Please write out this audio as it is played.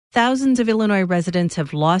Thousands of Illinois residents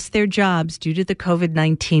have lost their jobs due to the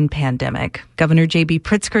COVID-19 pandemic. Governor J.B.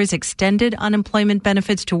 Pritzker's extended unemployment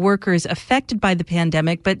benefits to workers affected by the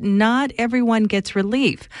pandemic, but not everyone gets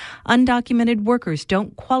relief. Undocumented workers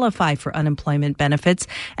don't qualify for unemployment benefits,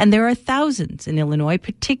 and there are thousands in Illinois,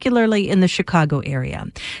 particularly in the Chicago area.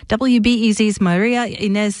 WBEZ's Maria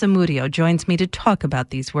Ines Zamudio joins me to talk about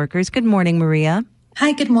these workers. Good morning, Maria.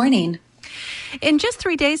 Hi, good morning. In just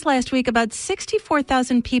 3 days last week, about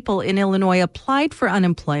 64,000 people in Illinois applied for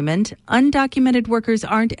unemployment. Undocumented workers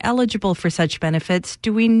aren't eligible for such benefits.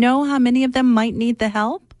 Do we know how many of them might need the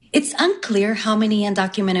help? It's unclear how many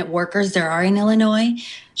undocumented workers there are in Illinois.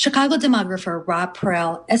 Chicago demographer Rob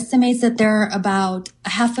Perel estimates that there are about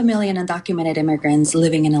 500,000 undocumented immigrants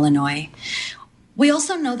living in Illinois. We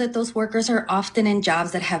also know that those workers are often in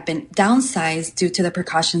jobs that have been downsized due to the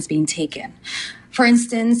precautions being taken. For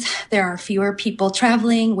instance, there are fewer people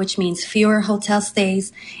traveling, which means fewer hotel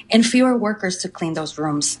stays and fewer workers to clean those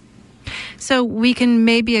rooms. So we can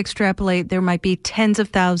maybe extrapolate there might be tens of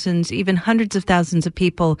thousands, even hundreds of thousands of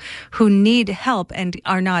people who need help and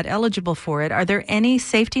are not eligible for it. Are there any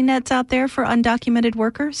safety nets out there for undocumented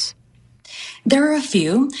workers? There are a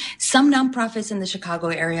few. Some nonprofits in the Chicago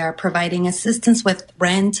area are providing assistance with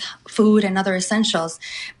rent, food, and other essentials,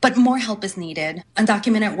 but more help is needed.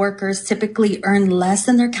 Undocumented workers typically earn less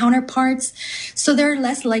than their counterparts, so they're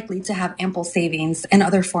less likely to have ample savings and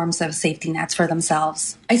other forms of safety nets for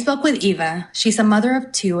themselves. I spoke with Eva. She's a mother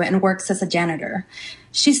of two and works as a janitor.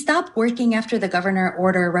 She stopped working after the governor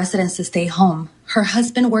ordered residents to stay home. Her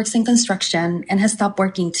husband works in construction and has stopped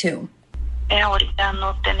working too. Ahorita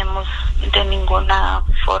no tenemos de ninguna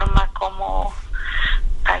forma como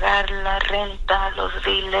pagar la renta, los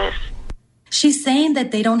biles. She's saying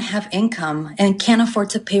that they don't have income and can't afford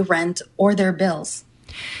to pay rent or their bills.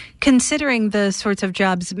 Considering the sorts of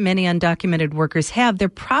jobs many undocumented workers have, they're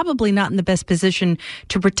probably not in the best position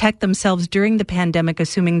to protect themselves during the pandemic,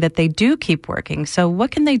 assuming that they do keep working. So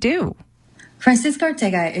what can they do? Francisco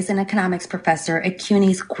Ortega is an economics professor at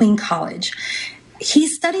CUNY's Queen College. He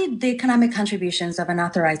studied the economic contributions of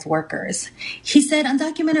unauthorized workers. He said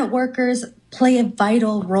undocumented workers play a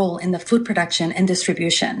vital role in the food production and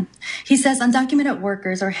distribution. He says undocumented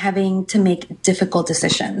workers are having to make difficult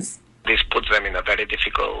decisions. This puts them in a very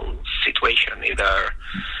difficult situation. Either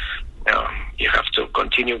you have to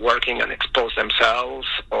continue working and expose themselves,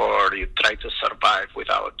 or you try to survive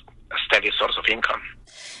without a steady source of income.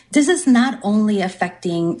 This is not only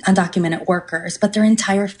affecting undocumented workers, but their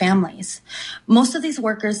entire families. Most of these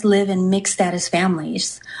workers live in mixed status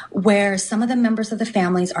families, where some of the members of the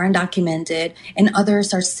families are undocumented and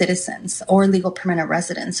others are citizens or legal permanent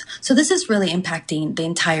residents. So this is really impacting the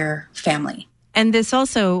entire family. And this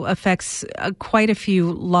also affects quite a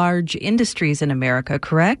few large industries in America,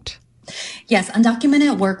 correct? Yes,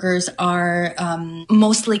 undocumented workers are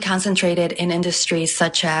mostly concentrated in industries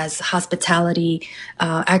such as hospitality,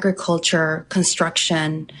 agriculture,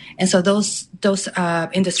 construction. And so those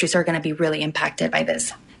industries are going to be really impacted by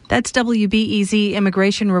this. That's WBEZ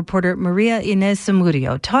immigration reporter Maria Ines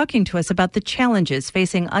Zamudio talking to us about the challenges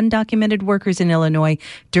facing undocumented workers in Illinois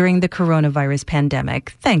during the coronavirus pandemic.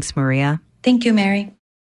 Thanks, Maria. Thank you, Mary.